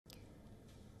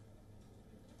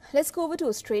Let's go over to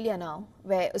Australia now,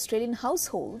 where Australian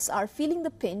households are feeling the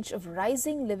pinch of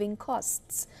rising living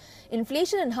costs.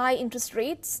 Inflation and high interest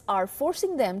rates are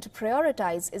forcing them to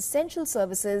prioritise essential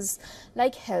services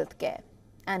like healthcare.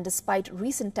 And despite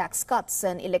recent tax cuts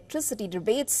and electricity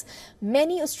rebates,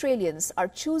 many Australians are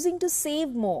choosing to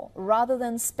save more rather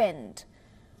than spend.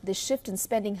 This shift in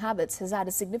spending habits has had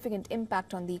a significant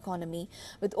impact on the economy,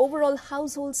 with overall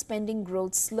household spending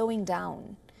growth slowing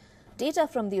down. Data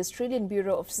from the Australian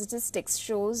Bureau of Statistics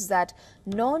shows that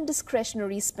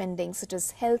non-discretionary spending such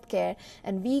as healthcare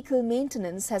and vehicle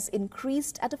maintenance has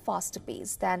increased at a faster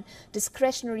pace than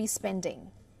discretionary spending.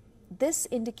 This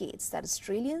indicates that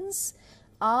Australians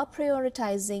are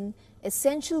prioritising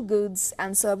essential goods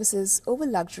and services over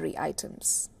luxury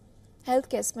items.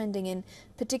 Healthcare spending in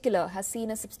particular has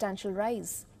seen a substantial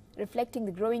rise, reflecting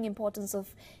the growing importance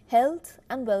of health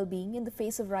and well-being in the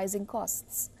face of rising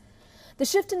costs. The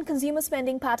shift in consumer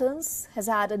spending patterns has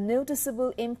had a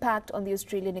noticeable impact on the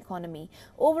Australian economy.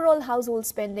 Overall household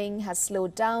spending has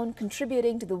slowed down,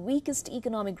 contributing to the weakest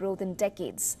economic growth in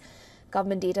decades.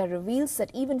 Government data reveals that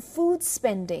even food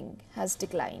spending has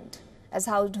declined as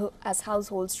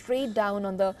households trade down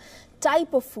on the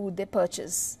type of food they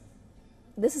purchase.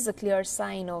 This is a clear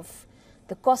sign of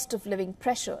the cost of living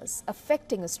pressures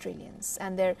affecting Australians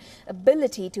and their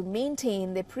ability to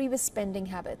maintain their previous spending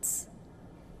habits.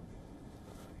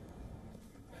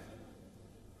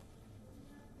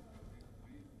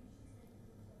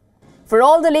 For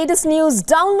all the latest news,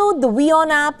 download the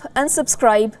WION app and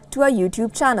subscribe to our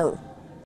YouTube channel.